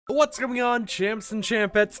What's going on, champs and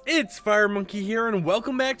champettes? It's FireMonkey here, and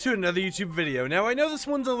welcome back to another YouTube video. Now, I know this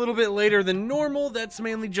one's a little bit later than normal. That's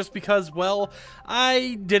mainly just because, well,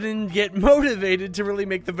 I didn't get motivated to really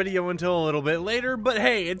make the video until a little bit later, but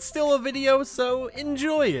hey, it's still a video, so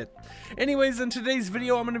enjoy it. Anyways, in today's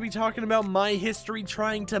video, I'm going to be talking about my history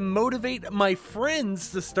trying to motivate my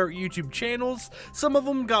friends to start YouTube channels. Some of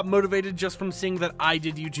them got motivated just from seeing that I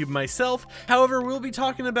did YouTube myself. However, we'll be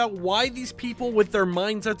talking about why these people with their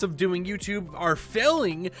mindsets of doing YouTube are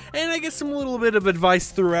failing, and I guess some little bit of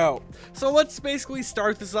advice throughout. So let's basically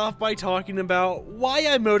start this off by talking about why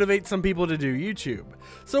I motivate some people to do YouTube.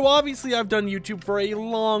 So obviously I've done YouTube for a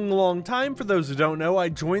long time. For those who don't know, I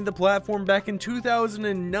joined the platform back in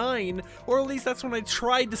 2009, or at least that's when I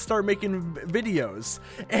tried to start making videos.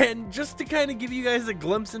 And just to kind of give you guys a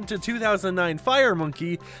glimpse into 2009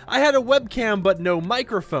 FireMonkey, I had a webcam but no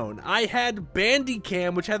microphone. I had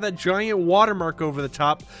Bandicam, which had that giant watermark over the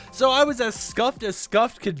top, so I was as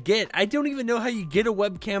scuffed could get. I don't even know how you get a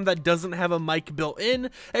webcam that doesn't have a mic built in,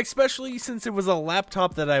 especially since it was a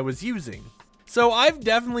laptop that I was using. So I've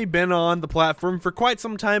definitely been on the platform for quite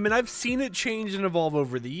some time, and I've seen it change and evolve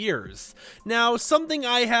over the years. Now, something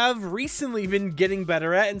I have recently been getting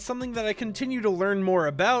better at, and something that I continue to learn more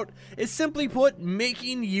about, is simply put,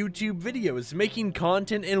 making YouTube videos, making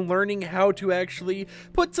content and learning how to actually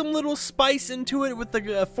put some little spice into it. With the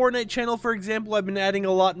Fortnite channel, for example, I've been adding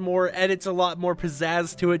a lot more edits, a lot more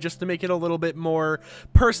pizzazz to it, just to make it a little bit more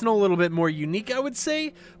personal, a little bit more unique, I would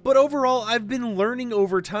say. But overall, I've been learning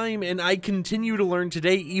over time, and I continue to learn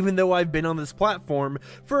today, even though I've been on this platform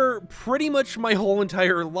for pretty much my whole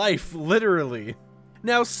entire life, literally.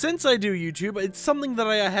 Now, since I do YouTube, it's something that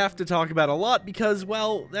I have to talk about a lot because,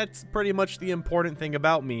 well, that's pretty much the important thing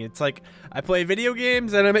about me. It's like, I play video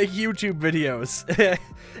games and I make YouTube videos.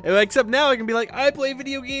 Except now I can be like, I play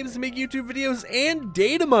video games, make YouTube videos, and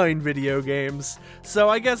data mine video games. So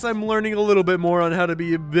I guess I'm learning a little bit more on how to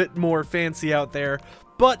be a bit more fancy out there.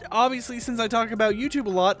 But obviously, since I talk about YouTube a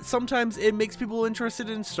lot, sometimes it makes people interested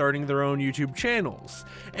in starting their own YouTube channels.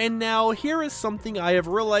 And now, here is something I have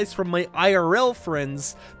realized from my IRL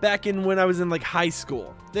friends back in when I was in like high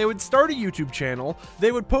school. They would start a YouTube channel,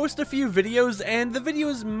 they would post a few videos, and the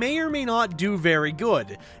videos may or may not do very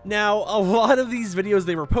good. Now, a lot of these videos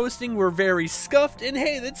they were posting were very scuffed, and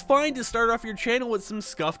hey, that's fine to start off your channel with some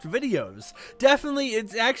scuffed videos. Definitely,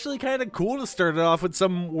 it's actually kind of cool to start it off with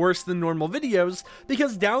some worse than normal videos,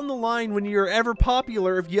 because down the line, when you're ever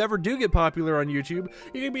popular, if you ever do get popular on YouTube,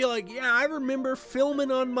 you're gonna be like, yeah, I remember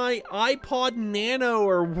filming on my iPod Nano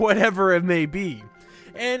or whatever it may be.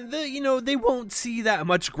 And, they won't see that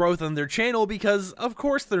much growth on their channel because, of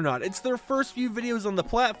course, they're not. It's their first few videos on the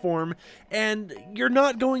platform, and you're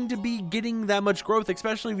not going to be getting that much growth,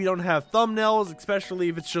 especially if you don't have thumbnails, especially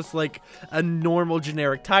if it's just like a normal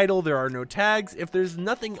generic title, there are no tags. If there's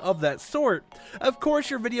nothing of that sort, of course,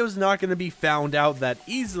 your video is not going to be found out that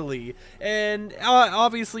easily. And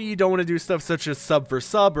obviously, you don't want to do stuff such as sub for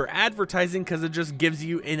sub or advertising because it just gives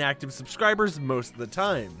you inactive subscribers most of the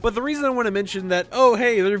time. But the reason I want to mention that, oh,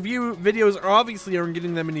 hey, their videos are obviously aren't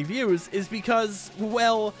getting that many views is because,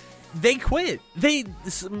 well, they quit.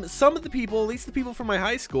 Some of the people, at least the people from my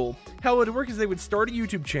high school, how it would work is they would start a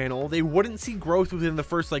YouTube channel, they wouldn't see growth within the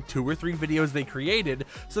first like 2 or 3 videos they created,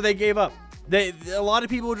 so they gave up. A lot of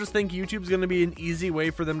people just think YouTube's going to be an easy way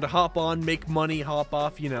for them to hop on, make money, hop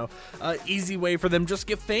off, easy way for them just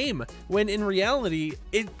get fame. When in reality,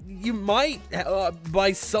 you might,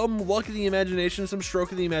 by some luck of the imagination, some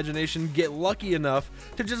stroke of the imagination, get lucky enough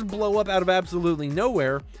to just blow up out of absolutely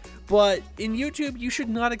nowhere. But in YouTube, you should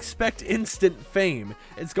not expect instant fame.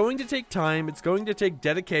 It's going to take time, it's going to take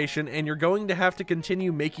dedication, and you're going to have to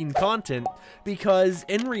continue making content because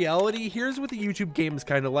in reality, here's what the YouTube game is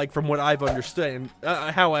kind of like from what I've understood,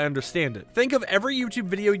 how I understand it. Think of every YouTube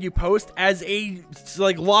video you post as a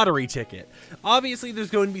lottery ticket. Obviously,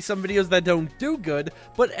 there's going to be some videos that don't do good,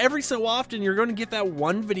 but every so often, you're going to get that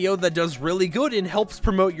one video that does really good and helps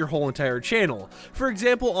promote your whole entire channel. For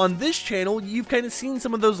example, on this channel, you've kind of seen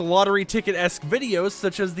some of those lottery ticket-esque videos,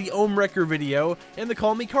 such as the Ohm Wrecker video and the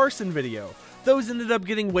Call Me Carson video. Those ended up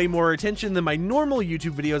getting way more attention than my normal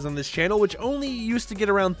YouTube videos on this channel, which only used to get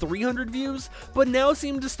around 300 views, but now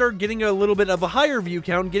seem to start getting a little bit of a higher view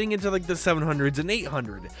count, getting into like the 700s and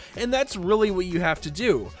 800. And that's really what you have to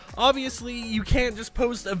do. Obviously, you can't just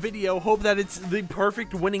post a video, hope that it's the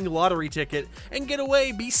perfect winning lottery ticket, and get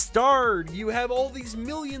away, be starred. You have all these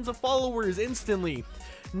millions of followers instantly.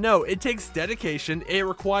 No, it takes dedication. It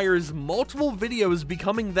requires multiple videos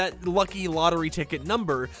becoming that lucky lottery ticket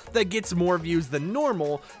number that gets more views views than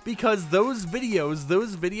normal, because those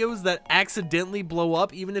videos that accidentally blow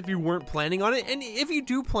up, even if you weren't planning on it, and if you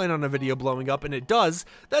do plan on a video blowing up and it does,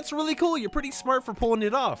 that's really cool. You're pretty smart for pulling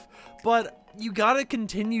it off. But you gotta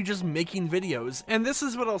continue just making videos, and this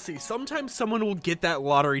is what I'll see. Sometimes someone will get that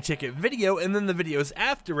lottery ticket video, and then the videos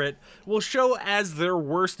after it will show as their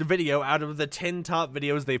worst video out of the 10 top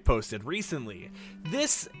videos they've posted recently.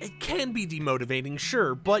 This, it can be demotivating,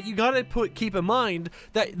 sure, but you gotta keep in mind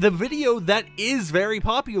that the video that is very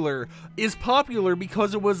popular is popular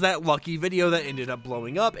because it was that lucky video that ended up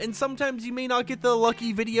blowing up, and sometimes you may not get the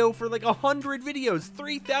lucky video for like 100 videos,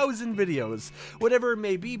 3,000 videos, whatever it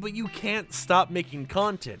may be, but you can't stop making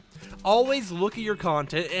content. Always look at your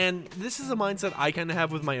content, and this is a mindset I kind of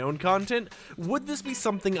have with my own content. Would this be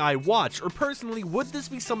something I watch? Or personally, would this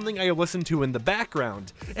be something I listen to in the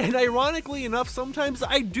background? And ironically enough, sometimes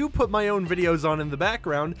I do put my own videos on in the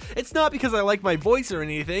background. It's not because I like my voice or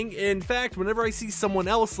anything. In fact, whenever I see someone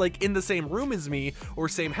else like in the same room as me, or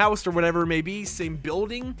same house or whatever it may be, same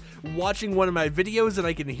building, watching one of my videos and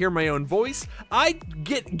I can hear my own voice, I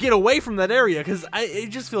get away from that area because it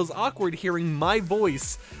just feels awkward hearing my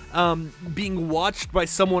voice being watched by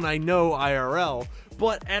someone I know IRL.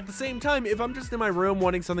 But at the same time, if I'm just in my room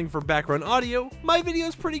wanting something for background audio, my video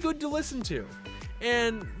is pretty good to listen to.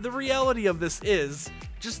 And the reality of this is,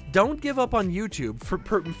 just don't give up on YouTube.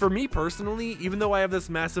 For me personally, even though I have this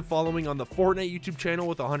massive following on the Fortnite YouTube channel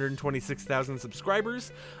with 126,000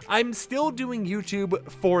 subscribers, I'm still doing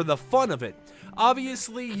YouTube for the fun of it.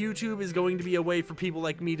 Obviously, YouTube is going to be a way for people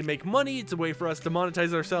like me to make money. It's a way for us to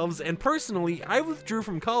monetize ourselves, and personally, I withdrew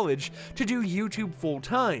from college to do YouTube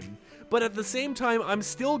full-time. But at the same time, I'm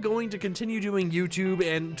still going to continue doing YouTube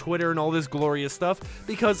and Twitter and all this glorious stuff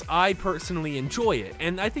because I personally enjoy it.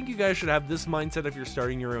 And I think you guys should have this mindset if you're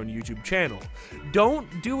starting your own YouTube channel. Don't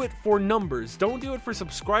do it for numbers. Don't do it for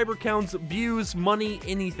subscriber counts, views, money,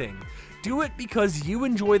 anything. Do it because you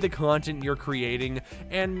enjoy the content you're creating.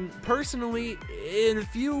 And personally,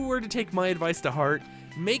 if you were to take my advice to heart,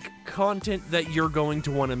 make content that you're going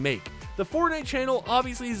to want to make. The Fortnite channel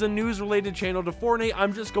obviously is a news-related channel to Fortnite.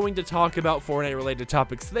 I'm just going to talk about Fortnite-related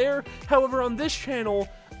topics there. However, on this channel,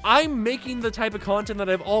 I'm making the type of content that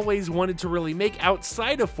I've always wanted to really make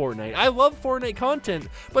outside of Fortnite. I love Fortnite content,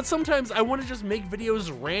 but sometimes I want to just make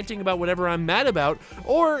videos ranting about whatever I'm mad about,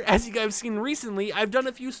 or, as you guys have seen recently, I've done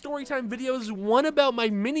a few storytime videos, one about my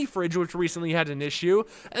mini fridge, which recently had an issue,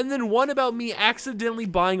 and then one about me accidentally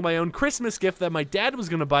buying my own Christmas gift that my dad was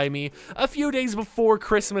going to buy me a few days before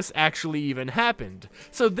Christmas actually even happened.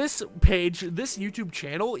 So this page, this YouTube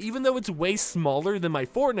channel, even though it's way smaller than my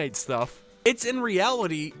Fortnite stuff, it's in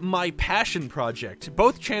reality my passion project.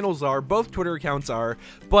 Both channels are, both Twitter accounts are,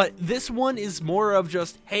 but this one is more of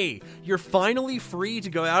just, hey, you're finally free to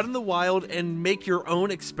go out in the wild and make your own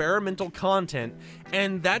experimental content,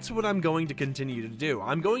 and that's what I'm going to continue to do.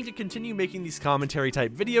 I'm going to continue making these commentary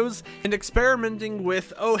type videos and experimenting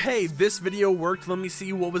with, oh hey, this video worked, let me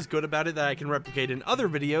see what was good about it that I can replicate in other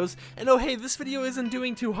videos, and oh hey, this video isn't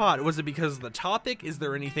doing too hot. Was it because of the topic? Is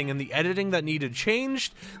there anything in the editing that needed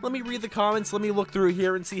changed? Let me read the comments, let me look through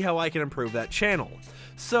here and see how I can improve that channel.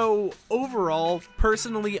 So overall,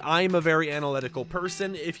 personally, I'm a very analytical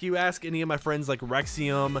person. If you ask any of my friends like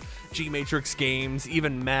Rexium, G-Matrix Games,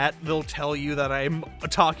 even Matt, they'll tell you that I'm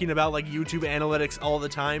talking about like YouTube analytics all the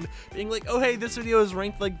time, being like, oh hey, this video is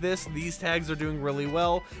ranked like this, these tags are doing really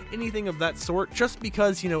well, anything of that sort, just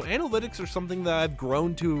because, you know, analytics are something that I've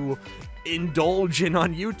grown to indulge in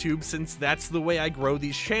on YouTube since that's the way I grow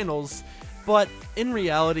these channels. But in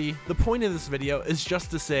reality, the point of this video is just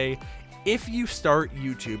to say, if you start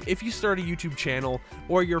YouTube, if you start a YouTube channel,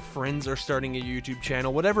 or your friends are starting a YouTube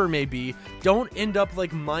channel, whatever it may be, don't end up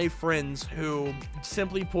like my friends who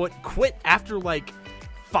simply quit after like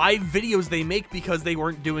 5 videos they make because they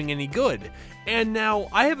weren't doing any good. And now,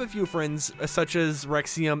 I have a few friends, such as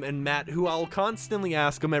Rexium and Matt, who I'll constantly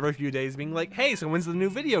ask them every few days, being like, hey, so when's the new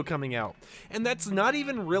video coming out? And that's not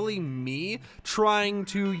even really me trying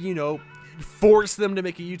to, you know, force them to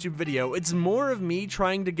make a YouTube video. It's more of me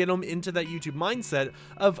trying to get them into that YouTube mindset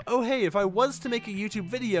of, oh hey, if I was to make a YouTube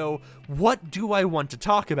video, what do I want to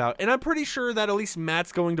talk about? And I'm pretty sure that at least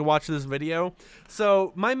Matt's going to watch this video.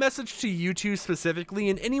 So my message to you two specifically,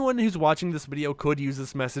 and anyone who's watching this video could use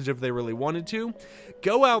this message if they really wanted to,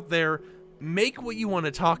 go out there, make what you want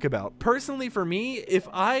to talk about. Personally, for me, if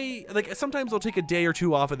I, like, sometimes I'll take a day or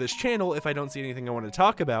two off of this channel if I don't see anything I want to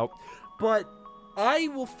talk about, but I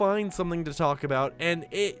will find something to talk about, and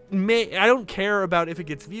I don't care about if it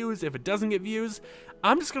gets views, if it doesn't get views.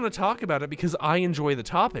 I'm just going to talk about it because I enjoy the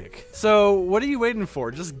topic. So what are you waiting for?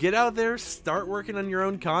 Just get out there, start working on your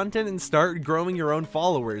own content, and start growing your own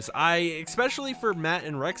followers. Especially for Matt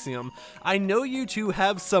and Rexium, I know you two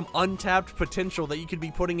have some untapped potential that you could be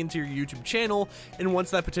putting into your YouTube channel, and once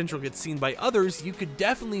that potential gets seen by others, you could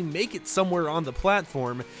definitely make it somewhere on the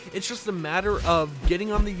platform. It's just a matter of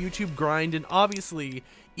getting on the YouTube grind, and obviously,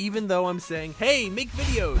 even though I'm saying, hey, make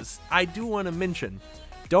videos, I do want to mention,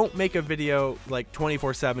 don't make a video like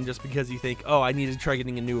 24/7 just because you think, oh, I need to try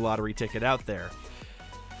getting a new lottery ticket out there.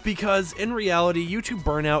 Because in reality, YouTube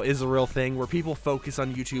burnout is a real thing where people focus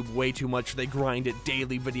on YouTube way too much. They grind at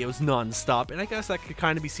daily videos non-stop, and I guess that could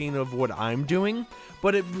kind of be seen of what I'm doing,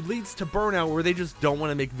 but it leads to burnout where they just don't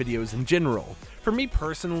want to make videos in general. For me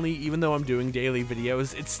personally, even though I'm doing daily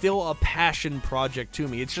videos, it's still a passion project to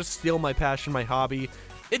me. It's just still my passion, my hobby.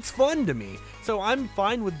 It's fun to me, so I'm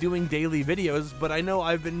fine with doing daily videos, but I know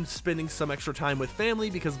I've been spending some extra time with family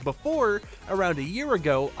because before, around a year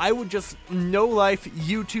ago, I would just no-life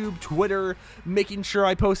YouTube, Twitter, making sure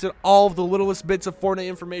I posted all of the littlest bits of Fortnite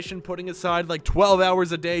information, putting aside like 12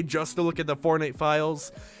 hours a day just to look at the Fortnite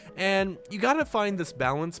files, and you gotta find this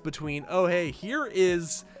balance between, oh hey, here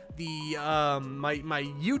is the my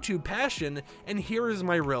YouTube passion, and here is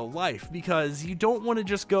my real life, because you don't want to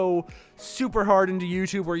just go super hard into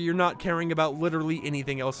YouTube where you're not caring about literally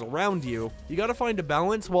anything else around you. You got to find a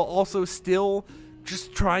balance while also still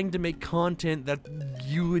just trying to make content that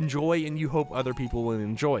you enjoy and you hope other people will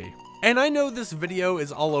enjoy. And I know this video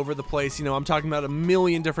is all over the place, you know, I'm talking about a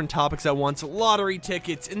million different topics at once, lottery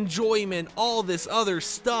tickets, enjoyment, all this other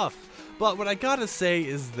stuff. But what I gotta say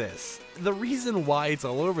is this, the reason why it's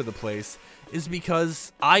all over the place is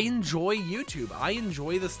because I enjoy YouTube. I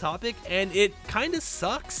enjoy this topic, and it kind of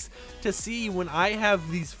sucks to see when I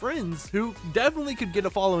have these friends who definitely could get a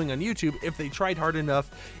following on YouTube if they tried hard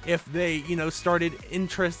enough, if they, you know, started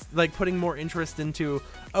putting more interest into,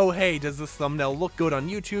 oh hey, does this thumbnail look good on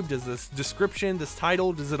YouTube? Does this description, this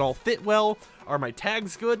title, does it all fit well? Are my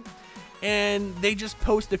tags good? And they just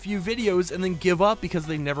post a few videos and then give up because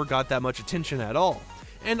they never got that much attention at all.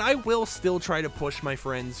 And I will still try to push my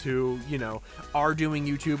friends who, you know, are doing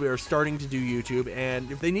YouTube or starting to do YouTube,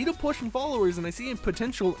 and if they need a push in followers and I see a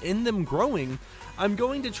potential in them growing, I'm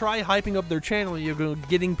going to try hyping up their channel, you know,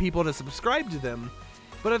 getting people to subscribe to them.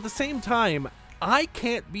 But at the same time, I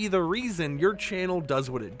can't be the reason your channel does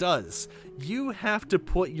what it does. You have to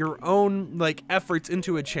put your own, like, efforts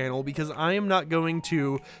into a channel, because I am not going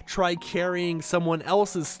to try carrying someone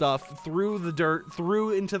else's stuff through the dirt,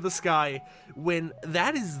 through into the sky, when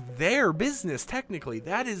that is their business, technically.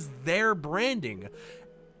 That is their branding.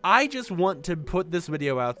 I just want to put this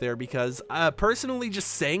video out there because, personally, just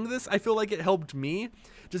saying this, I feel like it helped me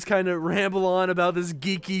just kind of ramble on about this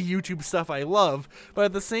geeky YouTube stuff I love, but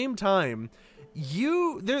at the same time,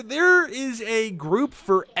 there is a group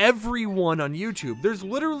for everyone on YouTube. There's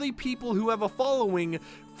literally people who have a following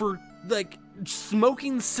for, like,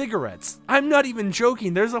 smoking cigarettes. I'm not even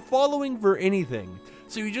joking. There's a following for anything.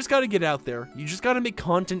 So you just got to get out there. You just got to make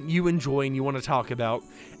content you enjoy and you want to talk about,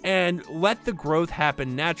 and let the growth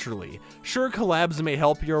happen naturally. Sure, collabs may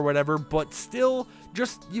help you or whatever, but still,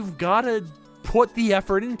 just, you've got to put the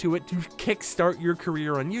effort into it to kickstart your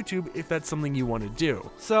career on YouTube if that's something you want to do.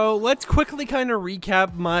 So let's quickly kind of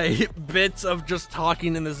recap my bits of just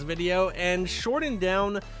talking in this video and shorten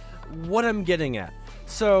down what I'm getting at.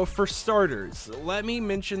 So for starters, let me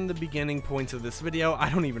mention the beginning points of this video.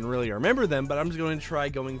 I don't even really remember them, but I'm just going to try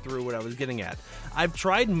going through what I was getting at. I've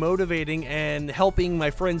tried motivating and helping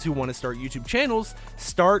my friends who want to start YouTube channels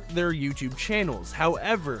start their YouTube channels.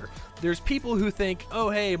 However, there's people who think, oh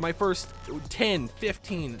hey, my first 10,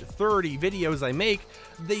 15, 30 videos I make,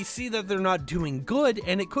 they see that they're not doing good,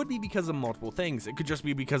 and it could be because of multiple things. It could just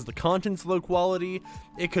be because the content's low quality,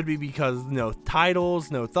 it could be because no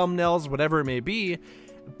titles, no thumbnails, whatever it may be,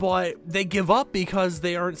 but they give up because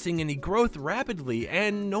they aren't seeing any growth rapidly,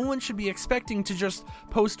 and no one should be expecting to just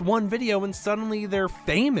post one video and suddenly they're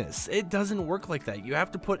famous. It doesn't work like that. You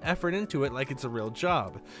have to put effort into it like it's a real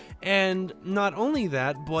job. And not only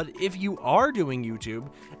that, but if you are doing YouTube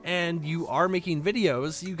and you are making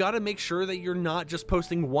videos, you gotta make sure that you're not just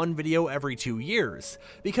posting one video every 2 years.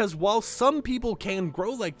 Because while some people can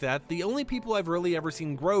grow like that, the only people I've really ever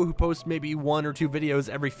seen grow who post maybe 1 or 2 videos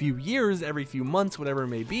every few years, every few months, whatever it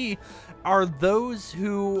may be, are those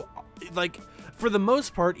who, like, for the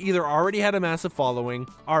most part, either already had a massive following,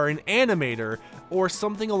 are an animator, or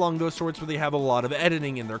something along those sorts where they have a lot of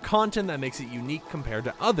editing in their content that makes it unique compared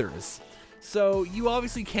to others. So you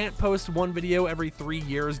obviously can't post one video every 3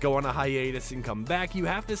 years, go on a hiatus and come back. You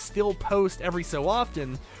have to still post every so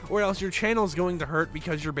often, or else your channel is going to hurt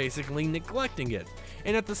because you're basically neglecting it.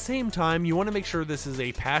 And at the same time, you want to make sure this is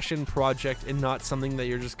a passion project and not something that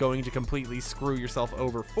you're just going to completely screw yourself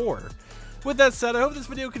over for. With that said, I hope this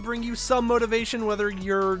video could bring you some motivation, whether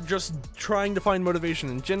you're just trying to find motivation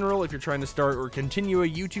in general, if you're trying to start or continue a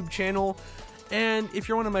YouTube channel. And if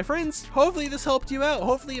you're one of my friends, hopefully this helped you out.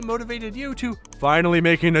 Hopefully it motivated you to finally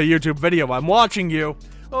making a YouTube video. I'm watching you.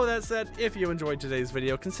 Well, that said, if you enjoyed today's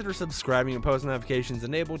video, consider subscribing and post notifications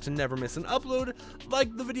enabled to never miss an upload.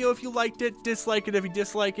 Like the video if you liked it, dislike it if you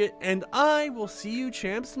dislike it, and I will see you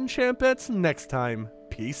champs and champettes next time.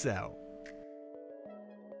 Peace out.